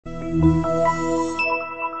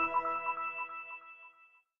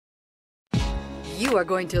You are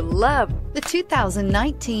going to love the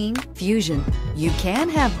 2019 Fusion. You can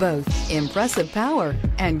have both impressive power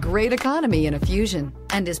and great economy in a Fusion,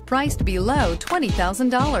 and is priced below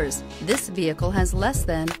 $20,000. This vehicle has less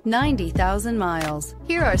than 90,000 miles.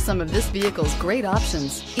 Here are some of this vehicle's great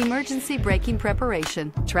options: emergency braking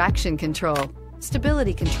preparation, traction control,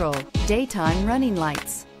 stability control, daytime running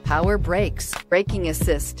lights, power brakes, braking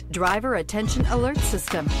assist, driver attention alert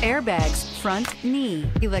system, airbags, front knee,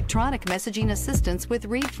 electronic messaging assistance with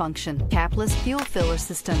read function, capless fuel filler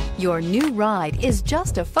system. Your new ride is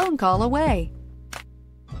just a phone call away.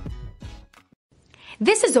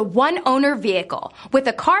 This is a one-owner vehicle with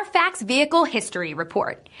a Carfax Vehicle History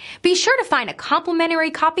Report. Be sure to find a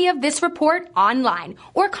complimentary copy of this report online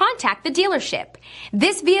or contact the dealership.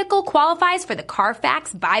 This vehicle qualifies for the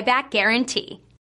Carfax Buyback Guarantee.